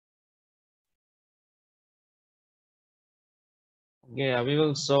Yeah, we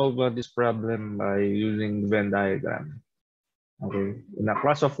will solve this problem by using the Venn diagram. Okay. In a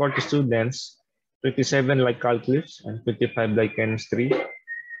class of 40 students, 27 like calculus and 55 like chemistry.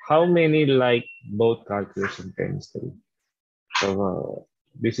 How many like both calculus and chemistry? So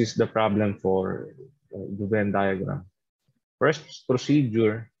this is the problem for the Venn diagram. First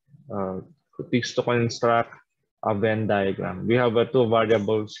procedure is to construct a Venn diagram. We have two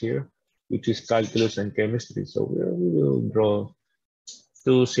variables here, which is calculus and chemistry. So we will draw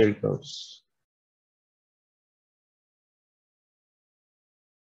two circles.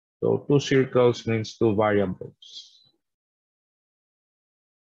 So two circles means two variables.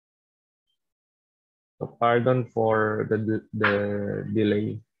 So pardon for the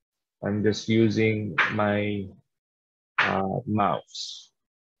delay. I'm just using my mouse.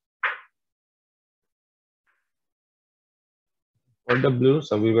 For the blue,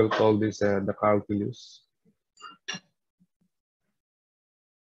 so we will call this the calculus.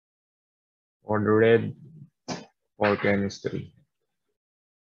 For the red, for chemistry.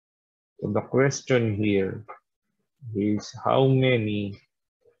 So the question here is how many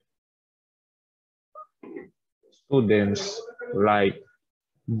students like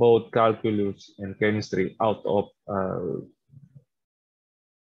both calculus and chemistry out of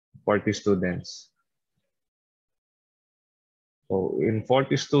 40 students. So in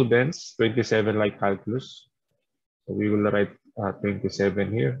 40 students, 27 like calculus. So we will write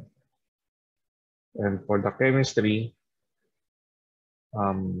 27 here. And for the chemistry,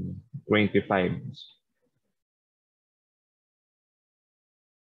 25.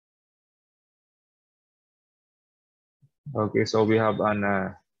 Okay, so we have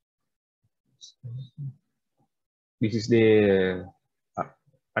an this is the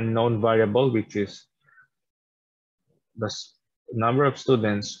unknown variable, which is the number of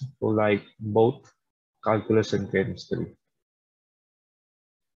students who like both calculus and chemistry.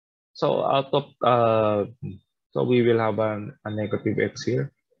 So out of so we will have a negative x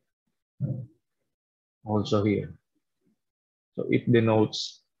here, also here. So it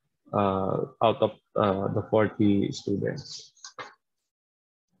denotes out of the 40 students.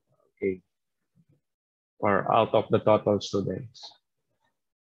 Okay, or out of the total students.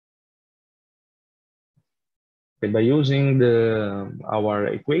 Okay, by using our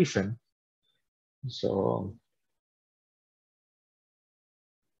equation, so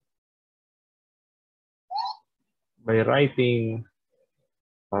by writing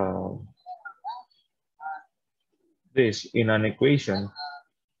this in an equation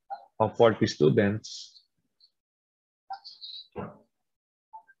of 40 students, so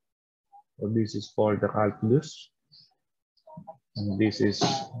this is for the calculus, and this is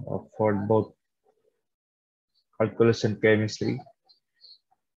for both calculus and chemistry,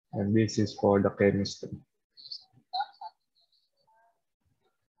 and this is for the chemistry.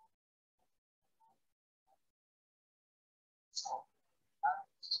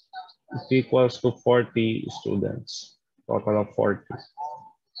 It equals to 40 students, total of 40.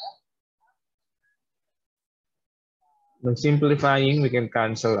 When simplifying, we can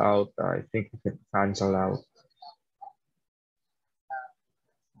cancel out, I think we can cancel out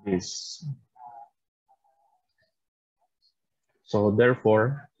this. So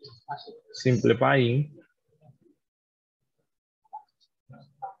therefore, simplifying,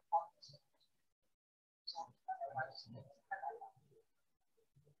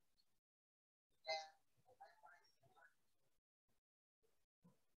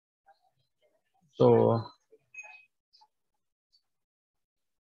 so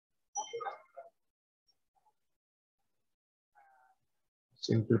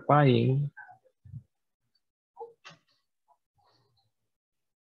simplifying,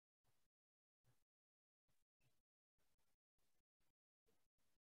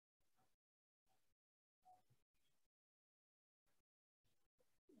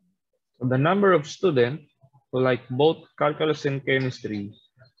 so the number of students who like both calculus and chemistry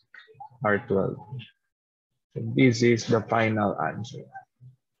are 12. So this is the final answer.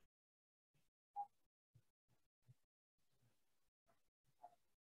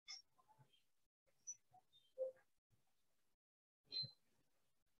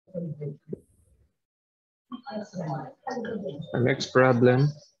 The next problem,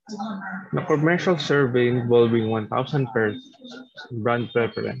 the commercial survey involving 1,000 brand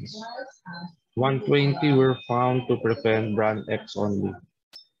preference. 120 were found to prefer brand X only.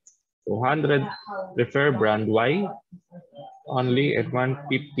 200 prefer brand Y only, and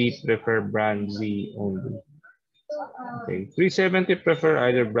 150 prefer brand Z only. Okay, 370 prefer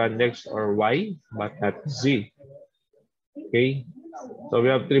either brand X or Y, but not Z. Okay, so we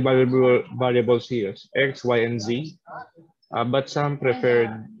have three variables here, X, Y, and Z. but some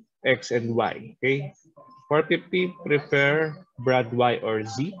preferred X and Y. Okay, 450 prefer brand Y or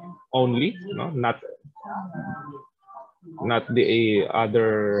Z only, no, not the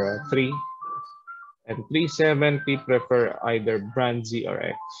other three. And 370 prefer either brand Z or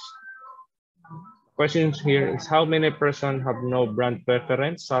X. Questions here is how many person have no brand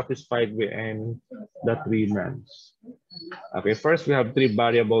preference satisfied with any the three brands? Okay, first we have three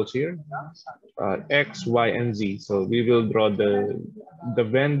variables here, X, Y, and Z. So we will draw the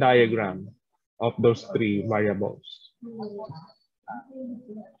Venn diagram of those three variables.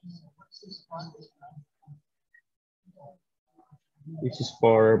 This is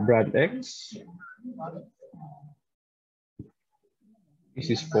for brand X. This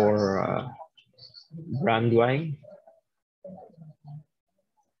is for brand Y.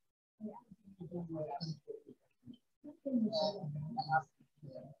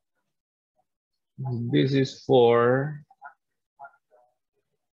 This is for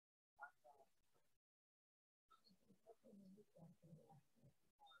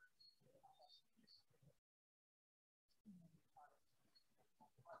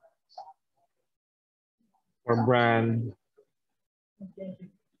brand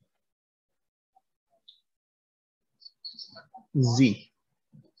Z.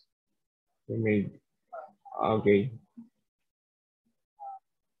 Okay.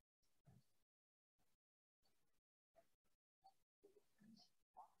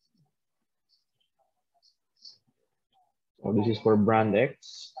 So this is for brand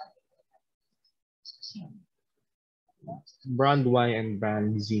X, brand Y, and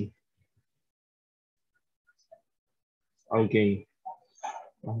brand Z. Okay.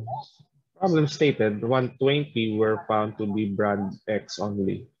 Problem stated, 120 were found to be brand X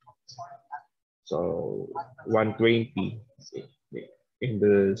only. So 120 in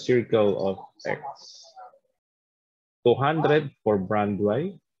the circle of X. 200 for brand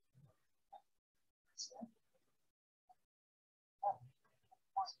Y.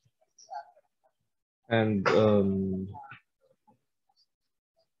 And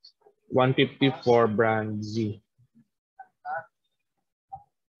 150 for brand Z.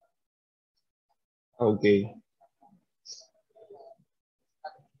 Okay.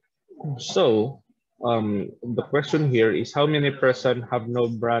 So the question here is how many person have no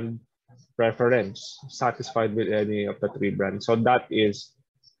brand preference satisfied with any of the three brands? So that is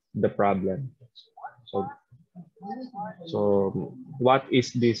the problem. So what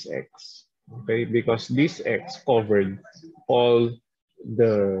is this X? Okay, because this X covered all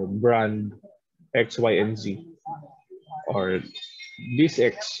the brand X, Y, and Z, or this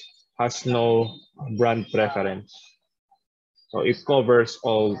X has no brand preference. So it covers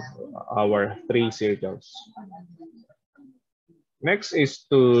all our three circles. Next is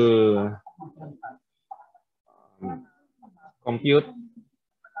to compute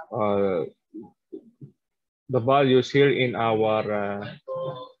the values here in our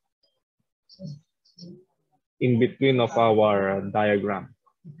in between of our diagram,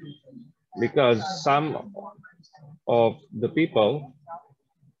 because some of the people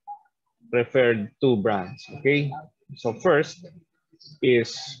preferred two brands. Okay, so first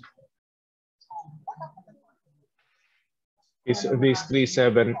is this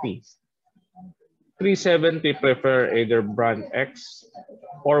 370. 370 prefer either brand X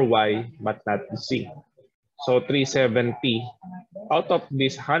or Y, but not Z. So 370, out of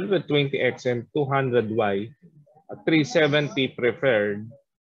this 120X and 200Y, 370 preferred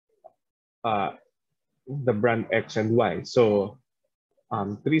the brand X and Y. So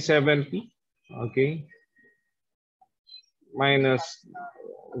 370, okay, minus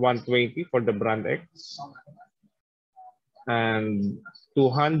 120 for the brand X and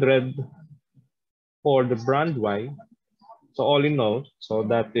 200 for the brand Y. So all in all, so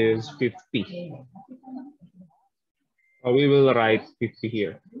that is 50. So we will write 50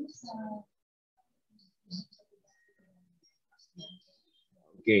 here.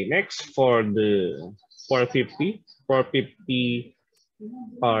 Okay, next for the 450. 450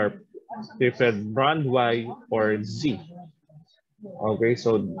 are preferred brand Y or Z. Okay,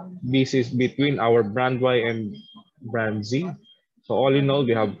 so this is between our brand Y and brand Z. So all in all,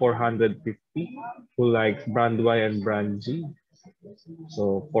 we have 450 who like brand Y and brand Z.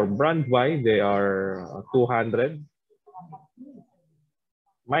 So for brand Y, they are 200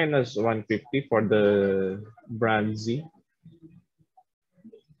 minus 150 for the brand Z.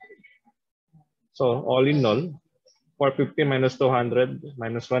 So all in all, 450 minus 200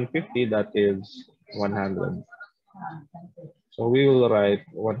 minus 150, that is 100. So we will write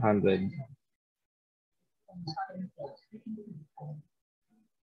 100.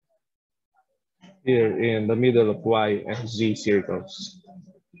 here in the middle of Y and Z circles.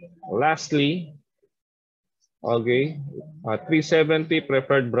 Lastly, okay, 370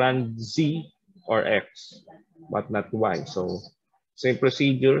 preferred brand Z or X, but not Y. So same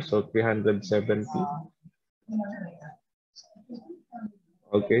procedure, so 370.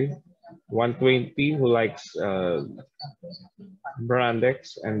 Okay, 120 who likes brand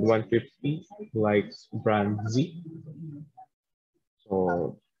X and 150 who likes brand Z.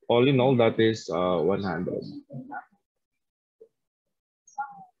 So all in all, that is 100.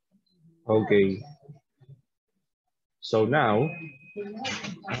 Okay, so now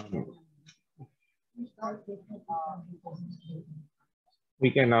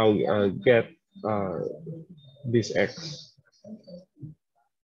we can now get this X.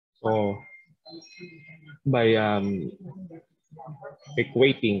 So by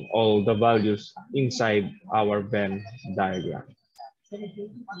equating all the values inside our Venn diagram.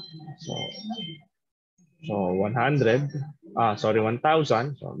 So, so 100, sorry,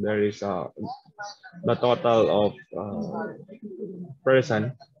 1000. So there is the total of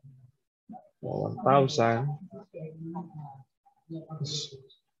person. So 1000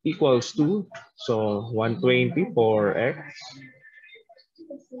 equals to, so 120 for X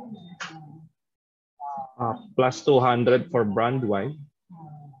plus 200 for brand Y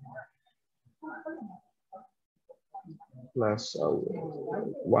plus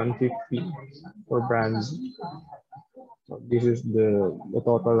 150 for brand Z. So this is the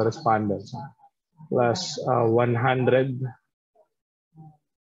total respondents plus 100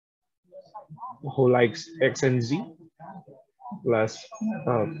 who likes X and Z plus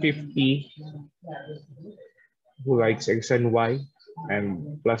 50 who likes X and Y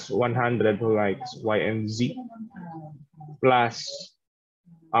and plus 100 who likes Y and Z plus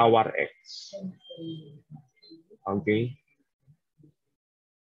our X. Okay.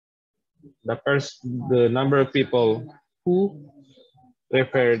 The number of people who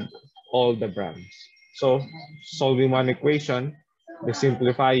preferred all the brands. So solving one equation, the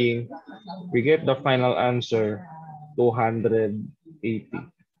simplifying, we get the final answer 280.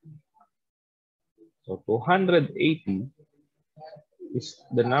 So 280 is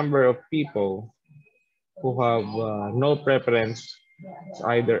the number of people who have no preference. It's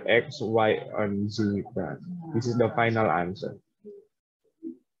either X, Y, or Z brand. This is the final answer.